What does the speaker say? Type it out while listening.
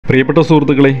പ്രിയപ്പെട്ട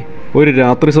സുഹൃത്തുക്കളെ, ഒരു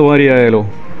രാത്രി സവാരിയായാലോ?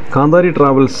 കാന്താരി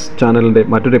ട്രാവൽസ് ചാനലിൻ്റെ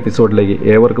മറ്റൊരു എപ്പിസോഡിലേക്ക്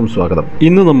ഏവർക്കും സ്വാഗതം.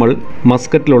 ഇന്ന് നമ്മൾ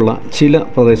മസ്കറ്റിലുള്ള ചില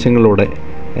പ്രദേശങ്ങളിലൂടെ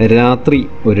രാത്രി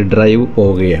ഒരു ഡ്രൈവ്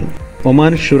പോവുകയാണ്.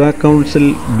 ഒമാൻ ഷുറ കൗൺസിൽ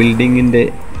ബിൽഡിങ്ങിൻ്റെ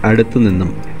അടുത്തു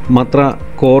നിന്നും മുട്രാ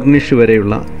കോർണിഷ്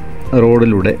വരെയുള്ള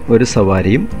റോഡിലൂടെ ഒരു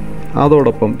സവാരിയും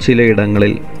അതോടൊപ്പം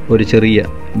ചിലയിടങ്ങളിൽ ഒരു ചെറിയ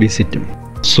വിസിറ്റും.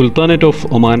 സുൽത്താനേറ്റ് ഓഫ്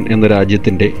ഒമാൻ എന്ന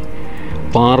രാജ്യത്തിൻ്റെ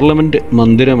പാർലമെൻറ്റ്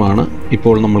മന്ദിരമാണ്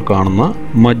ഇപ്പോൾ നമ്മൾ കാണുന്ന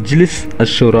മജ്ലിസ്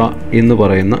അഷുറ എന്ന്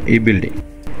പറയുന്ന ഈ ബിൽഡിംഗ്.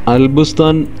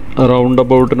 ബുസ്താൻ റൗണ്ട്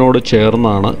അബൌട്ടിനോട്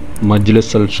ചേർന്നാണ്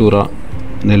മജ്ലിസ് അൽഷുറ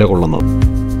നിലകൊള്ളുന്നത്.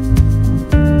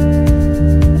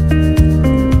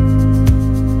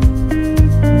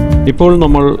 ഇപ്പോൾ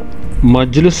നമ്മൾ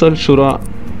മജ്ലിസ് അൽഷുറ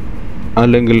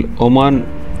അല്ലെങ്കിൽ ഒമാൻ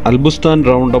ബുസ്താൻ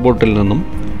റൗണ്ട് അബൌട്ടിൽ നിന്നും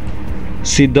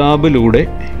സിദാബിലൂടെ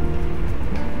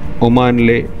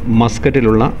ഒമാനിലെ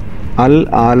മസ്കറ്റിലുള്ള അൽ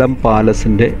ആലം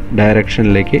പാലസിൻ്റെ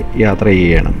ഡയറക്ഷനിലേക്ക് യാത്ര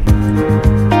ചെയ്യുകയാണ്.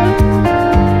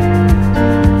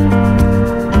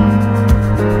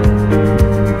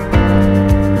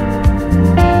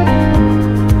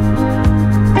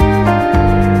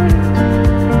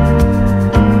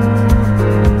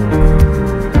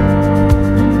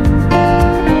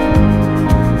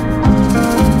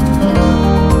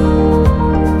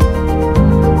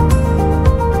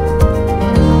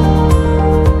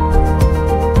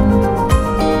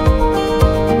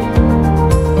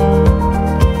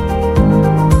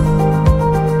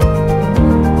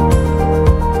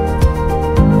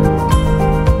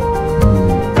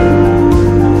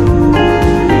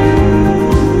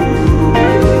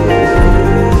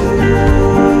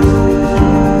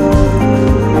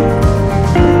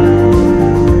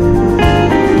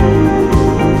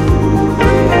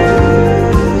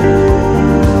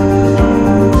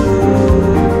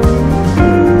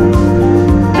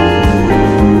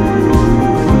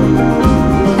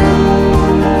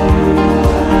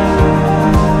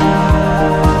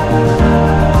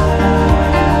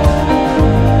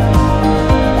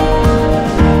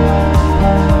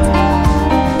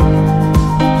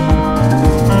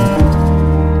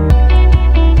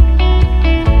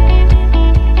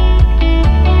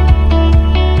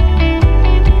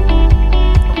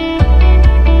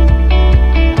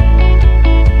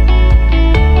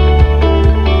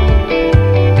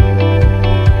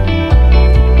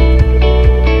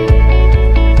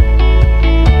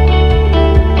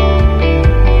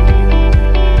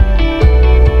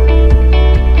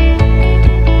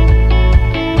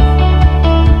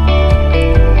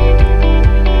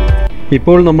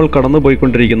 ഇപ്പോൾ നമ്മൾ കടന്നു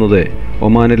പോയിക്കൊണ്ടിരിക്കുന്നത്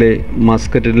ഒമാനിലെ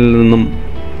മസ്കറ്റിൽ നിന്നും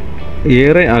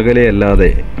ഏറെ അകലെയല്ലാതെ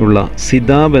ഉള്ള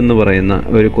സിദാബ് എന്ന് പറയുന്ന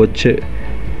ഒരു കൊച്ചു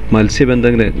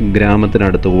മത്സ്യബന്ധന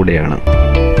ഗ്രാമത്തിനടുത്തുകൂടിയാണ്.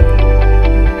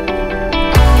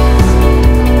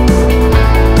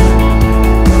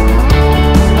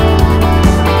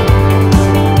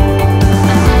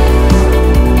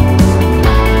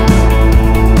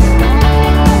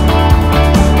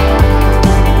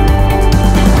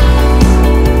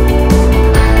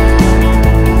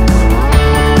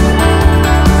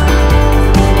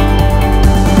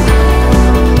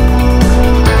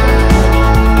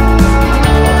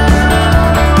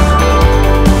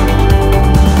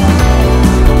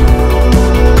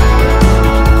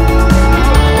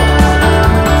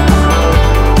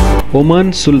 ഒമാൻ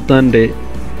സുൽത്താൻ്റെ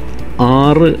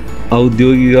 6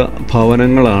 ഔദ്യോഗിക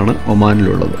ഭവനങ്ങളാണ്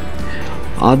ഒമാനിലുള്ളത്.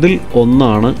 അതിൽ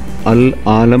ഒന്നാണ് അൽ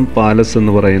ആലം പാലസ്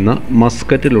എന്ന് പറയുന്ന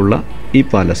മസ്കറ്റിലുള്ള ഈ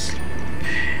പാലസ്.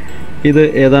 ഇത്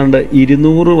ഏതാണ്ട്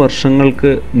 200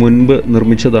 വർഷങ്ങൾക്ക് മുൻപ്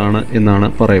നിർമ്മിച്ചതാണ് എന്നാണ്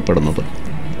പറയപ്പെടുന്നത്.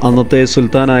 അന്നത്തെ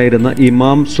സുൽത്താനായിരുന്ന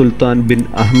ഇമാം സുൽത്താൻ ബിൻ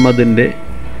അഹമ്മദിൻ്റെ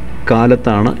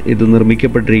കാലത്താണ് ഇത്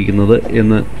നിർമ്മിക്കപ്പെട്ടിരിക്കുന്നത്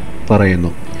എന്ന്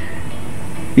പറയുന്നു.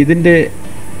 ഇതിൻ്റെ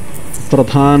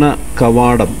പ്രധാന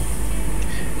കവാടം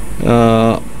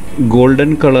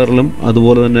ഗോൾഡൻ കളറിലും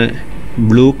അതുപോലെ തന്നെ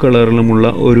ബ്ലൂ കളറിലുമുള്ള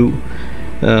ഒരു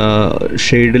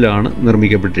ഷെയ്ഡിലാണ്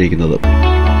നിർമ്മിക്കപ്പെട്ടിരിക്കുന്നത്.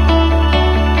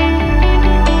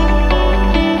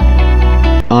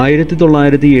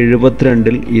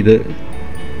 1972 ഇത്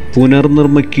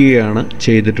പുനർനിർമ്മിക്കുകയാണ്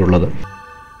ചെയ്തിട്ടുള്ളത്.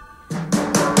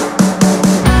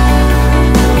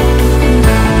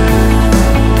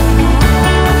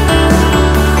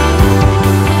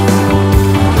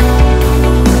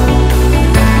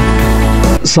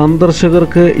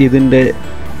 സന്ദർശകർക്ക് ഇതിൻ്റെ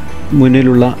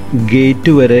മുന്നിലുള്ള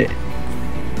ഗേറ്റ് വരെ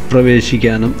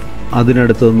പ്രവേശിക്കാനും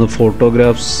അതിനടുത്ത് നിന്ന്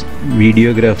ഫോട്ടോഗ്രാഫ്സ്,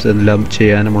 വീഡിയോഗ്രാഫ്സ് എല്ലാം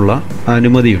ചെയ്യാനുമുള്ള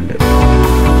അനുമതിയുണ്ട്.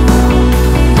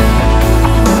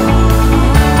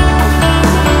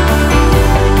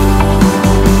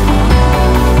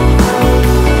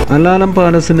 അലാലം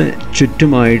പാലസിന്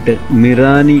ചുറ്റുമായിട്ട്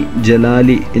മിറാനി,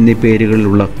 ജലാലി എന്നീ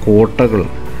പേരുകളിലുള്ള കോട്ടകൾ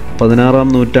 16-ാം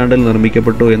നൂറ്റാണ്ടിൽ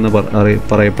നിർമ്മിക്കപ്പെട്ടു എന്ന്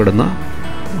പറയപ്പെടുന്ന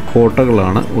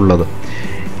കോട്ടകളാണ് ഉള്ളത്.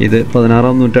 ഇത്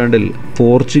 16-ാം നൂറ്റാണ്ടിൽ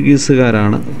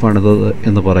പോർച്ചുഗീസുകാരാണ് പണിതത്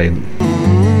എന്ന് പറയുന്നു.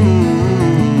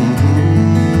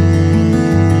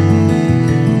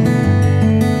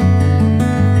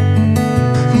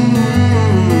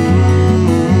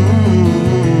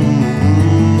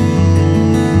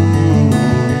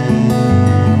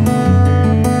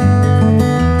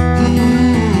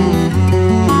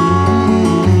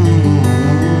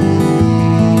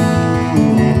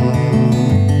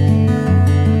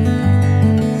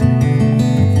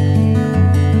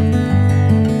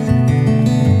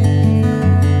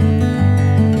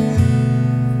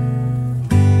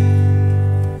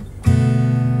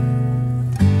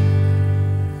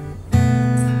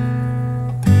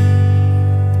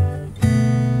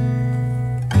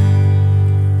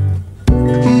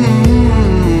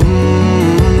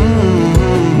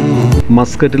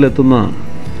 മസ്കറ്റിലെത്തുന്ന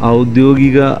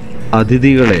ഔദ്യോഗിക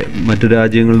അതിഥികളെ, മറ്റു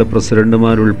രാജ്യങ്ങളുടെ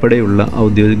പ്രസിഡന്റുമാരുൾപ്പെടെയുള്ള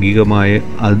ഔദ്യോഗികമായ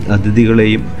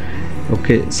അതിഥികളെയും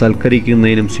ഒക്കെ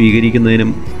സൽക്കരിക്കുന്നതിനും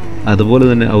സ്വീകരിക്കുന്നതിനും അതുപോലെ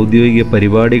തന്നെ ഔദ്യോഗിക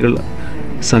പരിപാടികൾ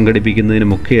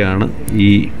സംഘടിപ്പിക്കുന്നതിനുമൊക്കെയാണ്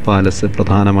ഈ പാലസ്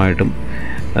പ്രധാനമായിട്ടും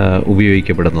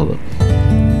ഉപയോഗിക്കപ്പെടുന്നത്.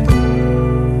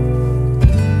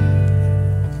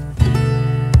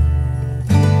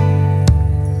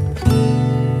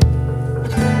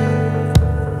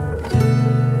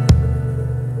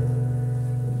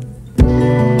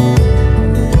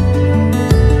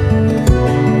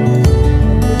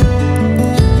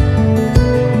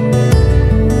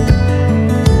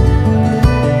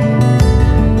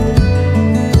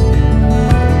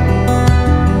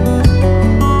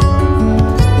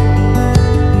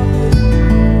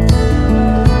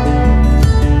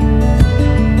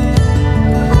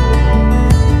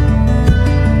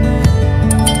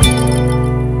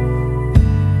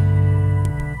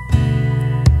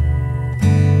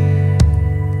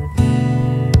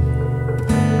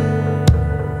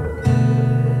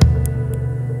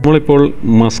 നമ്മളിപ്പോൾ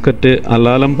മസ്കറ്റ്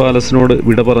അലാലം പാലസിനോട്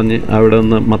വിട പറഞ്ഞ് അവിടെ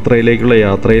നിന്ന് മത്രയിലേക്കുള്ള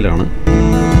യാത്രയിലാണ്.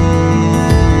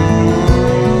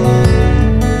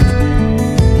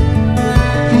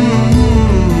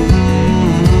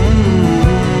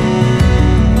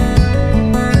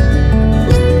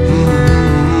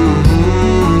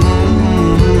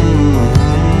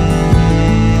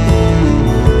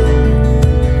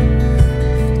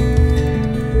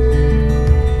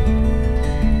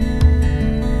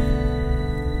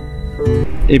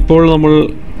 ഇപ്പോൾ നമ്മൾ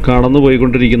കടന്നു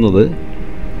പോയിക്കൊണ്ടിരിക്കുന്നത്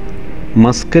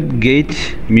മസ്കറ്റ് ഗേറ്റ്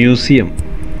മ്യൂസിയം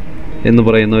എന്ന്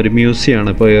പറയുന്ന ഒരു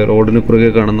മ്യൂസിയമാണ്. ഇപ്പോൾ റോഡിന്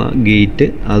കുറുകെ കാണുന്ന ഗേറ്റ്,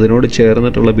 അതിനോട്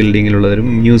ചേർന്നിട്ടുള്ള ബിൽഡിങ്ങിലുള്ള ഒരു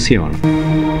മ്യൂസിയമാണ്.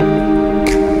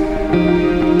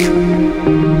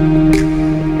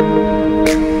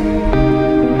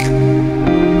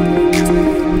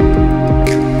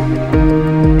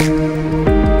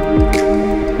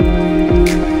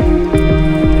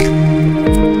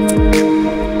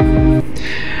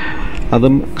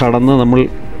 അതും കടന്ന് നമ്മൾ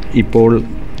ഇപ്പോൾ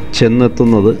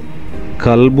ചെന്നെത്തുന്നത്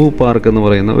കൽബു പാർക്ക് എന്ന്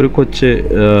പറയുന്ന ഒരു കൊച്ചു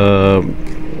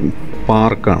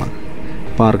പാർക്കാണ്.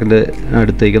 പാർക്കിൻ്റെ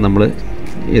അടുത്തേക്ക് നമ്മൾ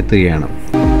എത്തുകയാണ്.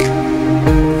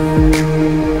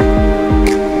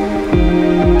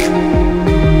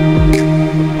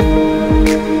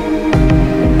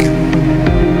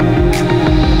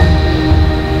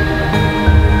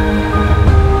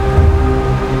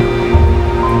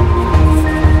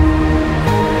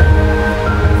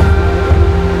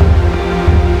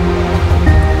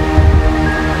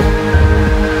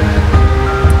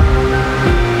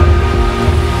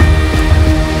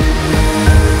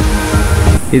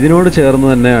 ഇതിനോട് ചേർന്ന്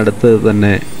തന്നെ അടുത്ത്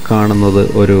തന്നെ കാണുന്നത്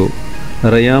ഒരു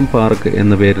റിയാം പാർക്ക്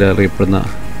എന്ന പേരിൽ അറിയപ്പെടുന്ന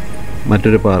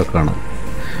മറ്റൊരു പാർക്കാണ്.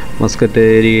 മസ്കറ്റ്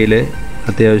ഏരിയയിലെ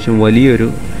അത്യാവശ്യം വലിയൊരു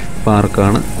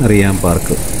പാർക്കാണ് റിയാം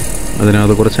പാർക്ക്.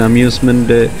 അതിനകത്ത് കുറച്ച്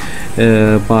അമ്യൂസ്മെൻറ്റ്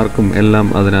പാർക്കും എല്ലാം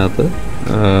അതിനകത്ത്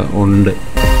ഉണ്ട്.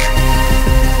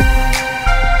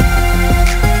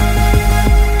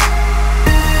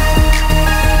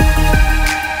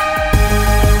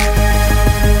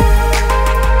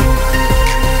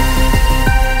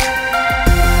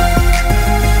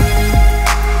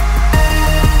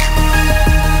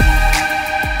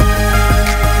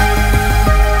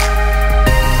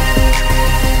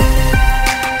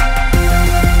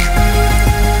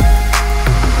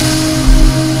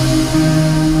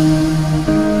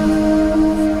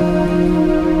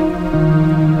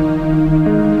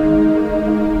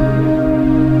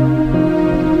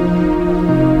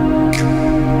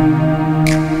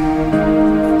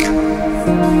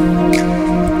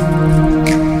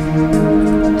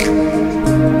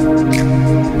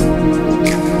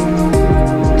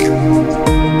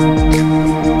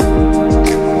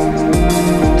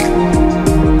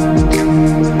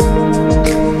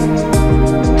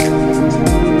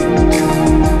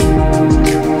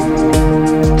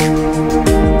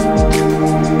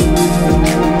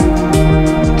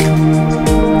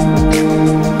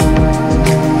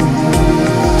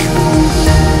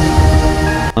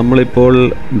 നമ്മളിപ്പോൾ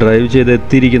ഡ്രൈവ്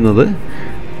ചെയ്തെത്തിയിരിക്കുന്നത്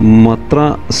മത്ര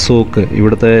സൂക്ക്,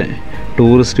 ഇവിടുത്തെ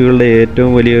ടൂറിസ്റ്റുകളുടെ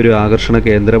ഏറ്റവും വലിയൊരു ആകർഷണ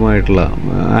കേന്ദ്രമായിട്ടുള്ള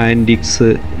ആൻറ്റിക്സ്,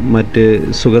 മറ്റ്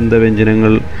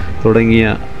സുഗന്ധവ്യഞ്ജനങ്ങൾ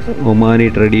തുടങ്ങിയ ഒമാനി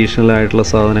ട്രഡീഷണൽ ആയിട്ടുള്ള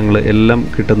സാധനങ്ങൾ എല്ലാം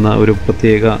കിട്ടുന്ന ഒരു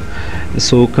പ്രത്യേക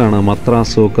സൂക്കാണ് മത്ര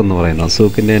സൂക്ക് എന്ന് പറയുന്നത്.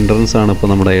 സൂക്കിൻ്റെ എൻട്രൻസ് ആണ്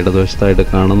ഇപ്പോൾ നമ്മുടെ ഇടതുവശത്തായിട്ട്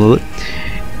കാണുന്നത്.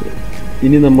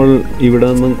 ഇനി നമ്മൾ ഇവിടെ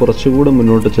നിന്നും കുറച്ചുകൂടെ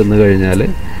മുന്നോട്ട് ചെന്ന് കഴിഞ്ഞാൽ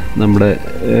നമ്മുടെ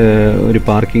ഒരു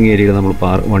പാർക്കിംഗ് ഏരിയയിൽ നമ്മൾ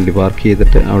വണ്ടി പാർക്ക്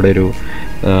ചെയ്തിട്ട് അവിടെ ഒരു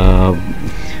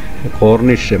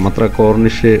കോർണിഷ്, മത്ര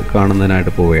കോർണിഷ്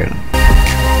കാണുന്നതിനായിട്ട് പോവുകയാണ്.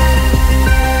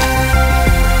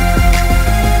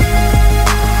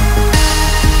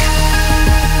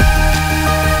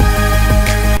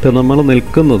 ഇപ്പോൾ നമ്മൾ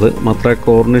നിൽക്കുന്നത് മത്ര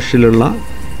കോർണിഷിലുള്ള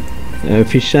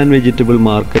ഫിഷ് ആൻഡ് വെജിറ്റബിൾ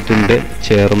മാർക്കറ്റിൻ്റെ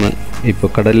ചേർന്ന് ഇപ്പോൾ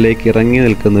കടലിലേക്ക് ഇറങ്ങി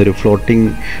നിൽക്കുന്ന ഒരു ഫ്ലോട്ടിംഗ്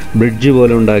ബ്രിഡ്ജ്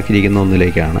പോലെ ഉണ്ടാക്കിയിരിക്കുന്ന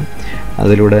ഒന്നിലേക്കാണ്.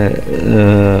 അതിലൂടെ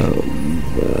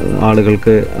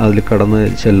ആളുകൾക്ക് അതിൽ കടന്ന്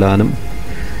ചെല്ലാനും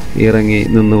ഇറങ്ങി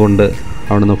നിന്നുകൊണ്ട്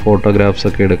അവിടുന്ന്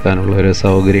ഫോട്ടോഗ്രാഫ്സൊക്കെ എടുക്കാനുള്ള ഒരു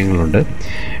സൗകര്യങ്ങളുണ്ട്.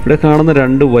 ഇവിടെ കാണുന്ന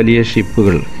 2 വലിയ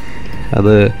ഷിപ്പുകൾ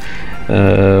അത്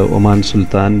ഒമാൻ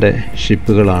സുൽത്താൻ്റെ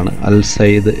ഷിപ്പുകളാണ്. അൽ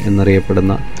സയ്യിദ്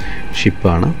എന്നറിയപ്പെടുന്ന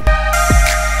ഷിപ്പാണ്.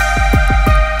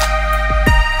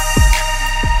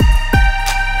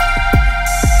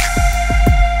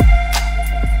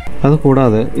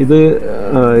 അതുകൂടാതെ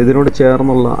ഇതിനോട്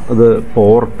ചേർന്നുള്ള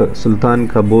പോർട്ട്, സുൽത്താൻ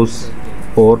ഖബൂസ്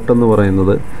പോർട്ട് എന്ന്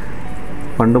പറയുന്നത്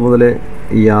പണ്ട് മുതലേ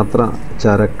യാത്ര,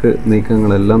 ചരക്ക്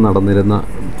നീക്കങ്ങളെല്ലാം നടന്നിരുന്ന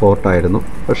പോർട്ടായിരുന്നു.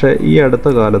 പക്ഷേ ഈ അടുത്ത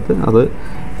കാലത്ത് അത്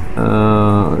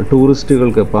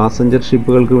ടൂറിസ്റ്റുകൾക്ക്, പാസഞ്ചർ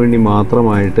ഷിപ്പുകൾക്ക് വേണ്ടി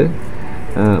മാത്രമായിട്ട്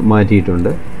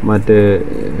മാറ്റിയിട്ടുണ്ട്. മറ്റ്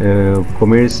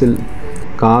കൊമേഴ്സ്യൽ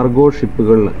കാർഗോ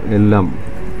ഷിപ്പുകൾ എല്ലാം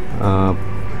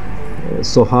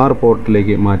സൊഹാർ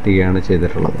പോർട്ടിലേക്ക് മാറ്റുകയാണ്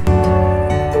ചെയ്തിട്ടുള്ളത്.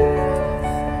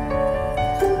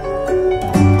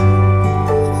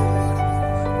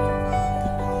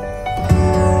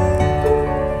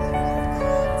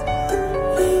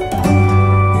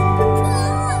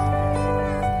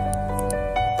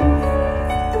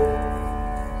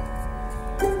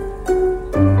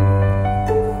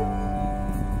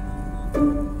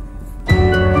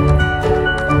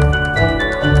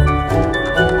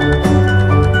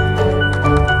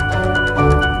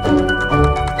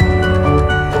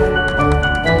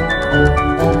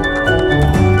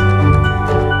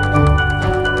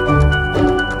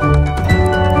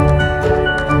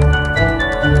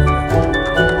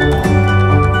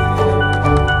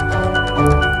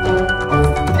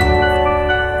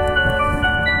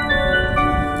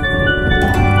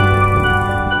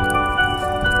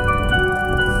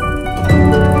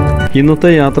 ഇന്നത്തെ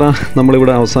യാത്ര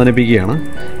നമ്മളിവിടെ അവസാനിപ്പിക്കുകയാണ്.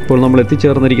 ഇപ്പോൾ നമ്മൾ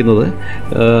എത്തിച്ചേർന്നിരിക്കുന്നത്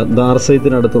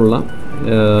ദാർസൈത്തിനടുത്തുള്ള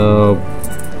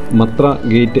മത്ര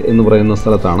ഗേറ്റ് എന്ന് പറയുന്ന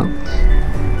സ്ഥലത്താണ്.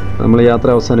 നമ്മൾ യാത്ര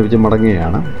അവസാനിപ്പിച്ച്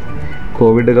മടങ്ങുകയാണ്.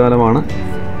 കോവിഡ് കാലമാണ്.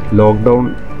 ലോക്ക്ഡൗൺ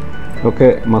ഒക്കെ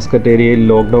മസ്കറ്റ് ഏരിയയിൽ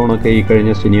ലോക്ക്ഡൗണൊക്കെ ഈ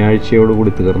കഴിഞ്ഞ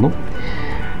ശനിയാഴ്ചയോടുകൂടി തീർന്നു.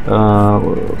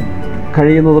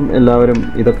 കഴിയുന്നതും എല്ലാവരും,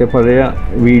 ഇതൊക്കെ പഴയ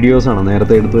വീഡിയോസാണ്,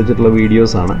 നേരത്തെ എടുത്തു വച്ചിട്ടുള്ള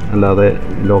വീഡിയോസാണ്, അല്ലാതെ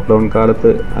ലോക്ക്ഡൗൺ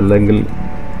കാലത്ത് അല്ലെങ്കിൽ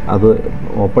അത്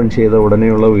ഓപ്പൺ ചെയ്ത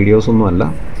ഉടനെയുള്ള വീഡിയോസൊന്നുമല്ല.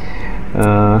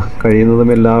 കഴിയുന്നതും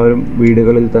എല്ലാവരും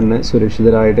വീടുകളിൽ തന്നെ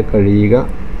സുരക്ഷിതരായിട്ട് കഴിയുക.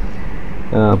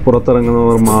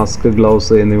 പുറത്തിറങ്ങുന്നവർ മാസ്ക്,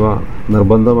 ഗ്ലൗസ് എന്നിവ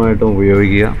നിർബന്ധമായിട്ടും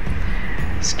ഉപയോഗിക്കുക.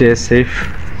 Stay safe,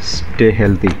 stay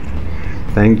healthy.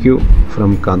 Thank you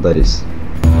from Kantharis.